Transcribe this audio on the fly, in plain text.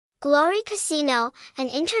Glory Casino, an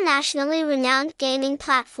internationally renowned gaming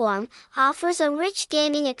platform, offers a rich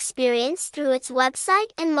gaming experience through its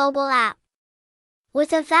website and mobile app.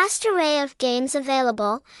 With a vast array of games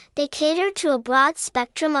available, they cater to a broad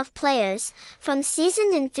spectrum of players, from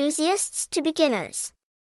seasoned enthusiasts to beginners.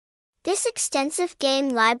 This extensive game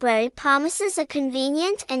library promises a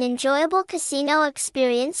convenient and enjoyable casino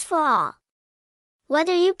experience for all.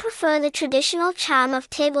 Whether you prefer the traditional charm of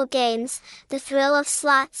table games, the thrill of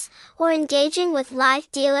slots, or engaging with live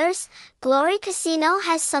dealers, Glory Casino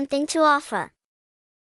has something to offer.